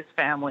know his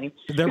family.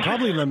 They're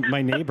probably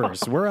my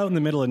neighbors. We're out in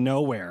the middle of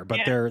nowhere,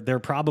 but they're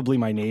probably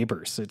my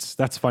neighbors.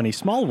 That's funny.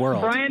 Small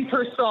world. Brian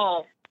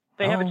Persall.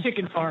 They have a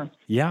chicken farm.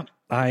 Yeah.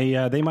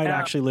 They might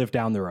actually live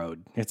down the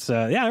road. It's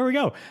there we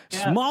go.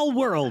 Yeah. Small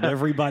world,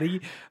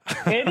 everybody.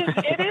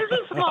 It is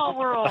a small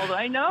world.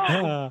 I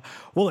know.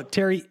 Well, look,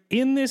 Terry,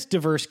 in this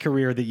diverse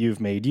career that you've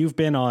made, you've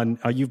been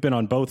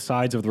on both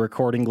sides of the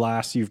recording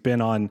glass. You've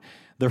been on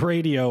the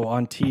radio,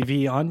 on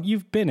TV,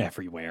 you've been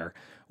everywhere.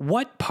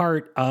 What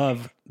part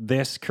of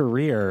this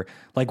career,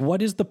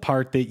 what is the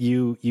part that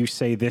you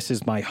say, this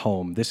is my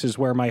home, this is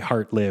where my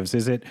heart lives?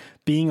 Is it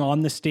being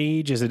on the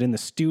stage? Is it in the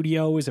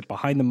studio? Is it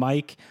behind the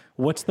mic?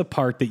 What's the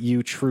part that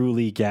you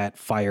truly get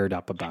fired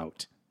up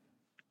about?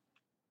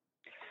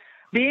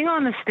 Being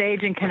on the stage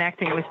and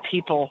connecting with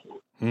people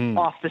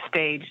off the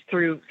stage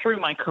through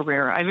my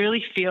career. I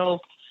really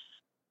feel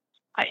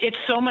It's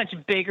so much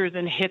bigger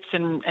than hits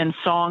and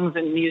songs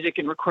and music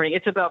and recording.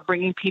 It's about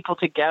bringing people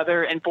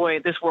together. And boy,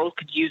 this world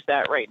could use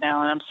that right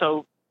now. And I'm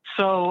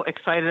so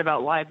excited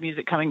about live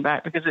music coming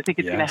back, because I think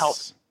it's going to help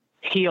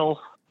heal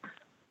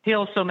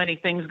so many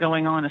things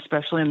going on,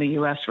 especially in the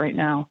U.S. right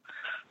now.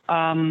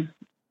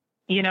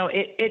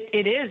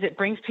 It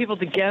brings people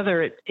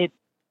together.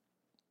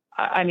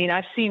 I mean,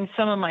 I've seen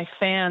some of my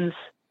fans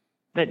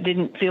that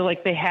didn't feel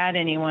like they had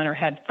anyone or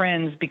had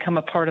friends become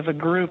a part of a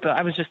group.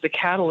 I was just the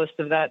catalyst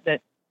of that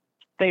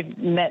they've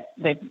met,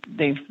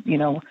 they've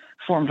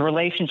formed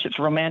relationships,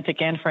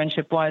 romantic and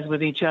friendship wise,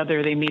 with each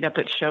other. They meet up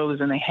at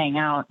shows and they hang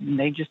out and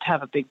they just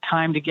have a big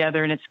time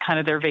together, and it's kind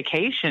of their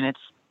vacation.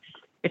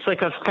 It's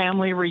like a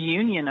family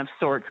reunion of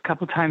sorts a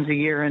couple times a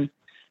year. And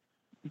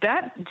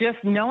that,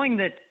 just knowing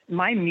that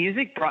my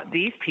music brought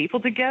these people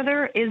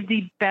together, is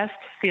the best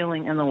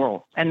feeling in the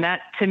world. And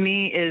that, to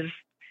me, is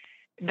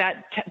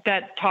that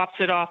tops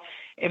it off.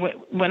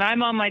 When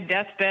I'm on my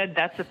deathbed,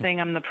 that's the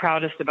thing I'm the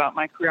proudest about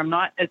my career.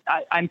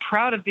 I'm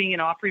proud of being an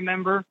Opry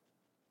member,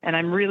 and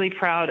I'm really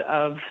proud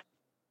of,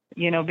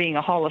 being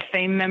a Hall of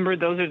Fame member.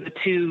 Those are the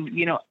two,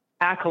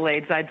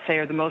 accolades I'd say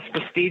are the most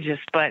prestigious.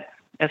 But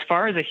as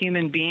far as a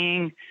human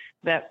being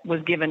that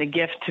was given a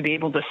gift to be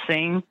able to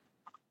sing,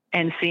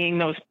 and seeing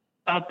those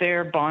out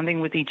there bonding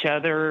with each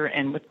other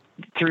and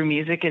through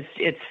music,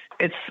 it's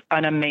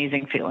an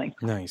amazing feeling.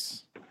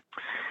 Nice.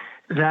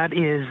 That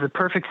is the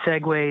perfect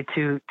segue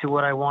to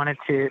what I wanted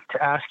to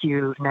ask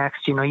you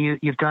next.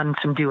 You've done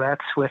some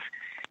duets with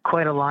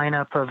quite a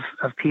lineup of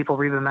people,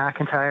 Reba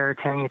McEntire,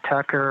 Tanya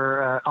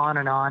Tucker, on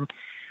and on.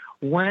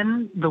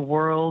 When the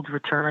world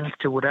returns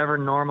to whatever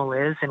normal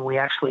is, and we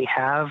actually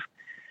have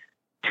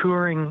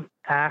touring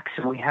acts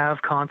and we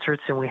have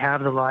concerts and we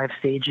have the live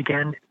stage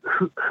again,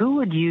 who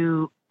would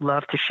you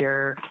love to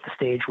share the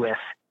stage with?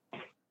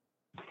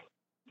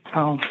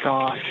 Oh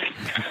gosh.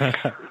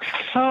 That's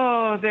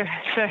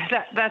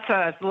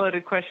a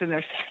loaded question.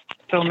 There's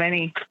so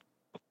many.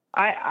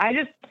 I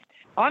just,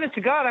 honest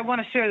to God, I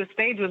want to share the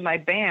stage with my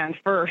band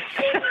first.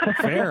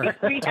 Fair.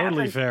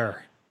 Totally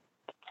fair.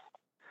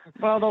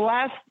 Well, the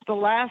last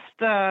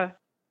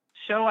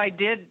show I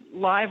did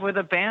live with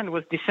a band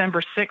was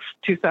December 6th,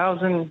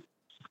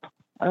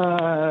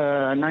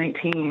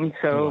 2019.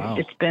 So wow.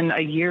 It's been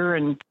a year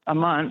and a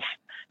month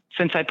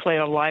since I played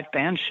a live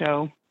band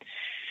show.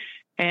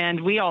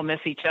 And we all miss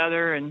each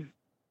other, and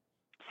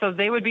so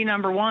they would be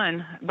number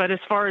one. But as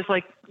far as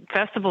like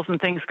festivals and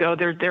things go,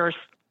 there are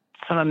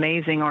some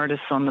amazing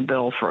artists on the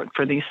bill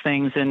for these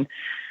things. And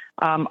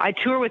I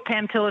tour with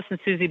Pam Tillis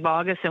and Susie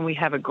Boggess, and we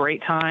have a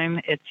great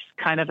time. It's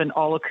kind of an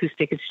all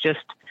acoustic. It's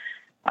just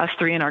us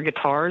three and our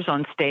guitars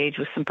on stage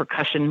with some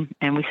percussion,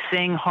 and we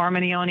sing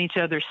harmony on each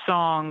other's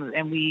songs,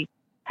 and we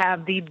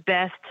have the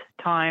best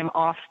time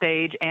off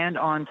stage and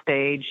on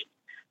stage.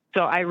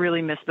 So I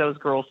really miss those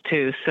girls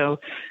too. So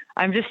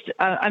I'm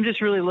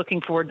just really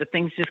looking forward to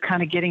things just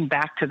kind of getting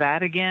back to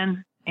that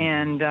again,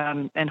 and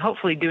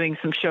hopefully doing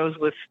some shows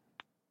with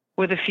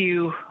a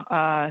few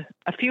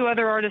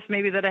other artists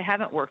maybe that I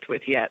haven't worked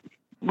with yet.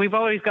 We've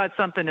always got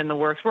something in the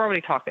works. We're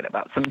already talking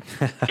about some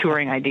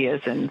touring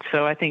ideas, and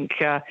so I think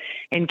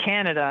in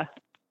Canada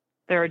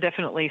there are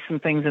definitely some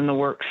things in the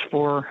works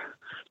for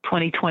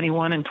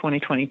 2021 and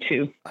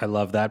 2022. I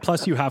love that.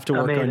 Plus, you have to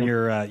work on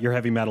your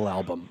heavy metal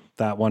album.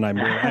 That one I'm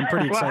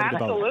pretty excited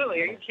about.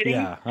 Absolutely. Are you kidding?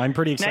 Yeah, I'm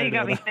pretty excited.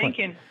 Now you got me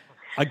thinking.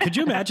 Could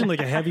you imagine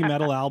like a heavy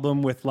metal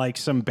album with like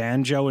some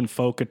banjo and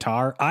folk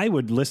guitar? I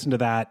would listen to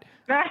that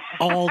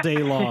all day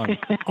long.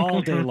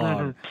 All day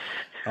long.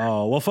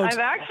 Oh, well, folks.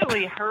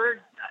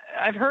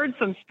 I've heard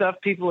some stuff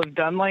people have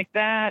done like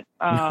that.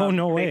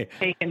 No way. They've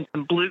taken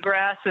some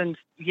bluegrass and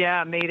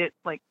made it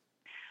like,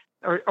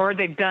 or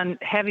they've done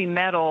heavy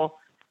metal.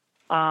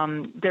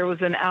 There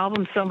was an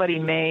album somebody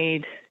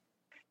made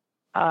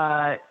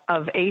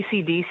of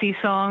AC/DC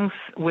songs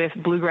with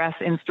bluegrass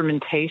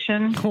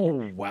instrumentation.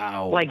 Oh,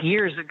 wow. Like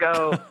years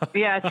ago.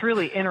 Yeah, it's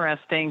really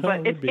interesting.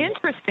 But it's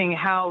interesting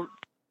how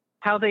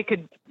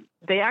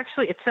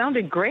it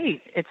sounded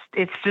great.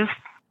 It's just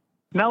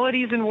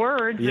melodies and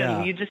words,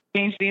 and you just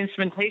change the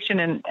instrumentation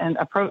and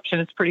approach,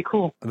 and it's pretty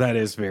cool. That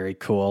is very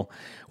cool.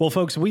 Well,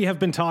 folks, we have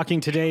been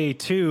talking today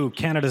to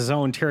Canada's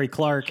own Terry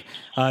Clark.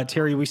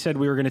 Terry, we said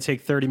we were going to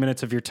take 30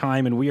 minutes of your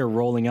time, and we are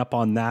rolling up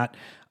on that.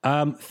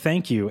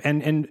 Thank you.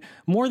 And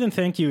more than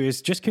thank you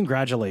is just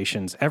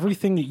congratulations.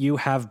 Everything that you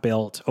have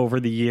built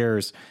over the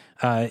years,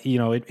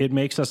 it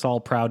makes us all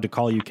proud to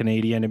call you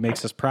Canadian. It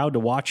makes us proud to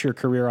watch your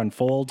career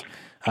unfold.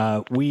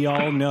 We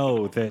all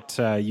know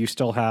that you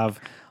still have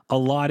a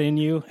lot in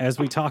you. As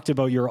we talked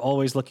about, you're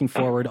always looking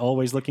forward,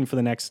 always looking for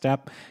the next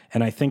step.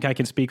 And I think I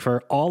can speak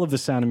for all of the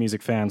Sound of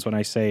Music fans when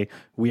I say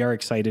we are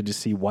excited to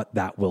see what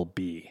that will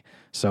be.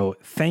 So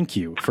thank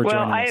you for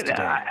joining us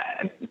today.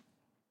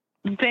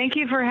 Thank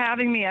you for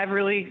having me. I've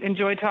really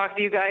enjoyed talking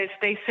to you guys.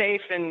 Stay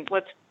safe, and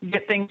let's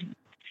get things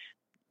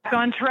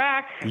on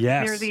track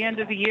near the end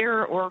of the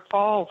year or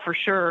fall for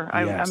sure.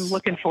 I'm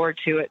looking forward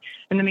to it.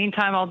 In the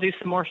meantime, I'll do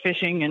some more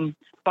fishing and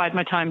bide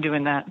my time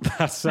doing that.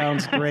 That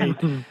sounds great.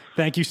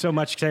 Thank you so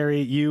much,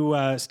 Terry.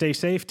 You stay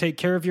safe, take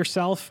care of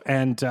yourself,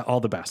 and all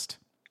the best.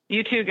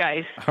 You too,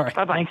 guys. All right.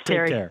 Bye-bye. Thanks,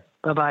 Terry. Take care.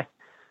 Bye-bye.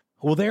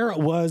 Well, there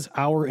was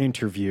our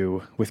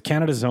interview with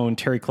Canada's own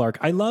Terry Clark.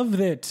 I love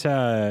that,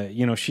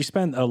 she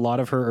spent a lot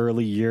of her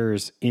early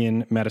years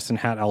in Medicine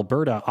Hat,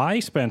 Alberta. I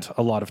spent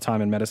a lot of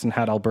time in Medicine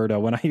Hat, Alberta.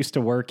 When I used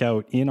to work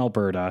out in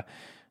Alberta,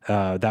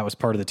 that was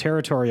part of the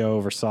territory I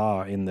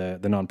oversaw in the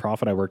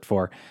nonprofit I worked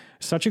for.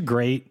 Such a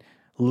great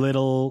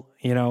little,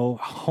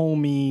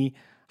 homey,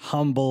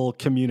 humble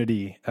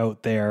community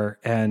out there.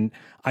 And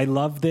I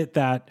loved it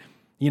that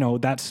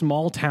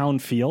small town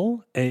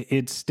feel,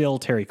 it's still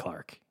Terry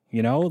Clark.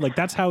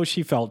 That's how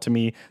she felt to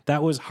me.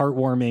 That was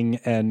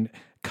heartwarming and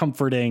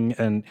comforting.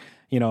 And,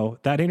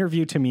 that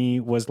interview to me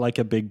was like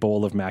a big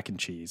bowl of mac and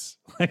cheese.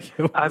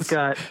 I've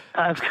got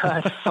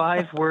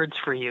 5 words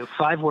for you.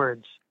 5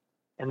 words.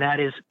 And that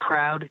is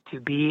proud to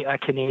be a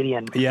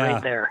Canadian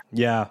right there.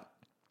 Yeah.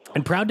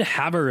 And proud to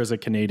have her as a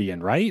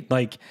Canadian, right?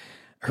 Like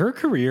her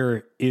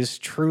career is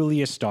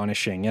truly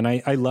astonishing. And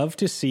I love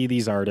to see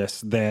these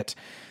artists that,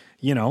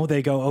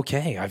 they go,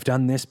 okay, I've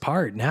done this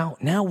part. Now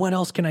what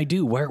else can I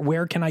do?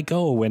 Where can I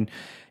go? And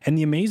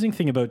the amazing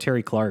thing about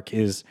Terry Clark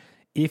is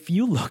if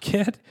you look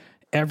at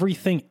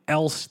everything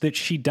else that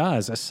she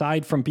does,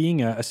 aside from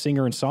being a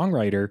singer and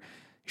songwriter,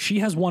 she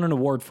has won an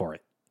award for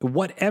it.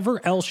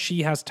 Whatever else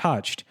she has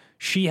touched,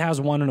 she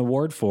has won an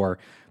award for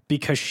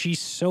because she's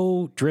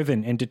so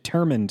driven and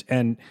determined.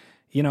 And,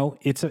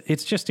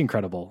 it's just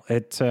incredible.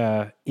 She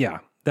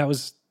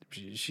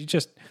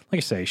just, like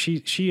I say,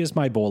 she is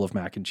my bowl of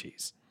mac and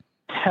cheese.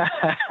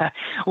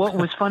 What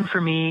was fun for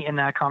me in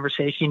that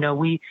conversation,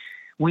 we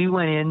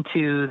went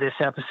into this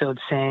episode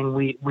saying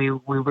we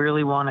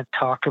really want to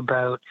talk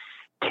about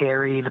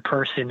Terry the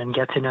person and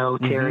get to know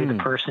Terry the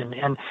person.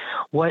 And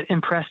what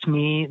impressed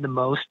me the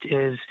most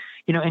is,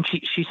 and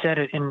she said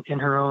it in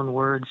her own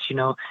words, she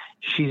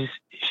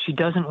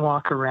doesn't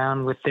walk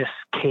around with this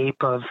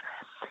cape of,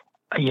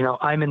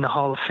 I'm in the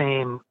Hall of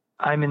Fame,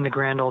 I'm in the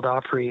Grand Ole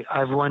Opry,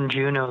 I've won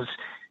Junos.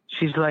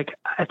 She's like,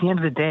 at the end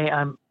of the day,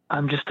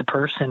 I'm just a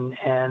person,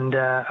 and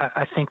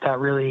I think that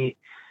really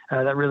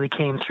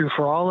came through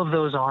for all of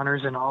those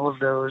honors and all of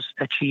those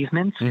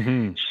achievements.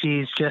 Mm-hmm.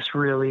 She's just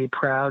really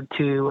proud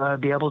to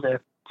be able to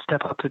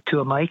step up to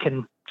a mic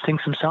and sing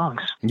some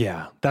songs.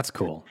 Yeah, that's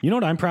cool. You know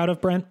what I'm proud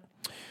of, Brent?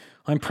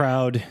 I'm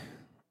proud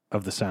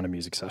of the Sound of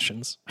Music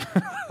sessions,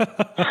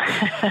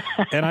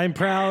 and I'm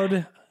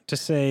proud to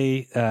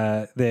say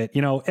that,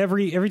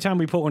 every time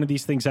we put one of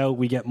these things out,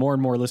 we get more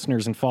and more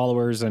listeners and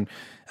followers, and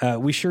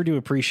we sure do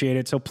appreciate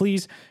it. So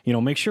please,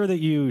 make sure that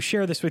you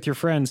share this with your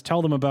friends,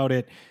 tell them about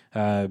it.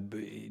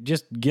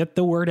 Just get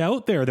the word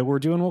out there that we're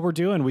doing what we're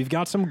doing. We've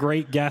got some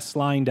great guests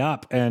lined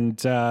up, and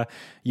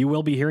you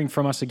will be hearing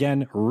from us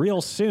again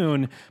real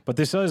soon. But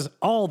this is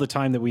all the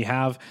time that we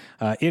have.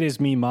 It is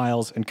me,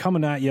 Miles, and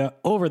coming at you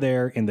over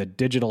there in the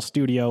digital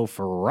studio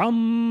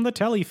from the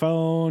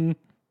telephone.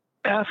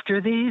 After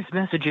these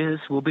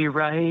messages, we'll be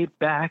right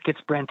back. It's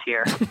Brent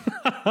here.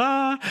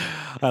 I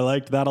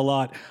liked that a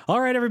lot. All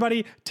right,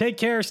 everybody, take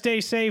care.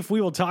 Stay safe. We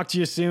will talk to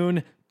you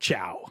soon.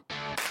 Ciao.